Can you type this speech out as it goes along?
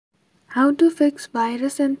How to fix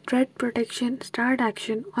virus and threat protection start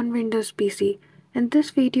action on Windows PC. In this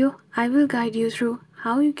video, I will guide you through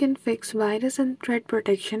how you can fix virus and threat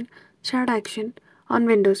protection start action on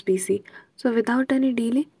Windows PC. So without any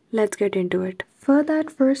delay, let's get into it. For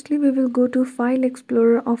that, firstly we will go to File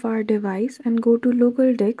Explorer of our device and go to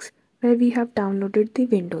local disk where we have downloaded the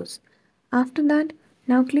Windows. After that,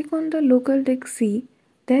 now click on the local disk C.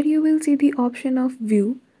 There you will see the option of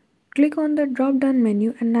View. Click on the drop down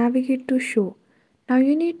menu and navigate to Show. Now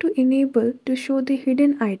you need to enable to show the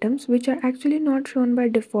hidden items which are actually not shown by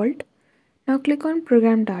default. Now click on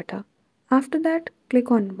Program Data. After that, click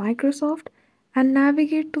on Microsoft and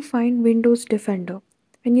navigate to find Windows Defender.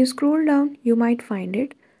 When you scroll down, you might find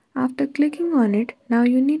it. After clicking on it, now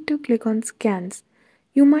you need to click on Scans.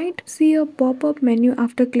 You might see a pop-up menu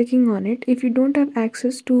after clicking on it. If you don't have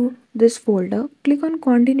access to this folder, click on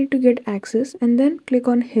Continue to get access and then click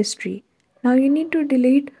on History. Now you need to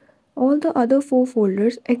delete all the other 4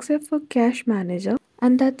 folders except for Cache Manager,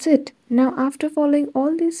 and that's it. Now after following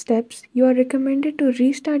all these steps, you are recommended to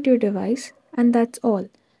restart your device, and that's all.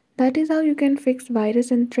 That is how you can fix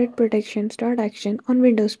virus and threat protection start action on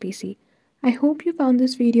Windows PC. I hope you found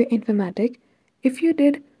this video informative. If you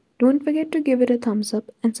did, don't forget to give it a thumbs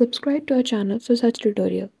up and subscribe to our channel for such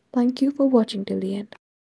tutorial. Thank you for watching till the end.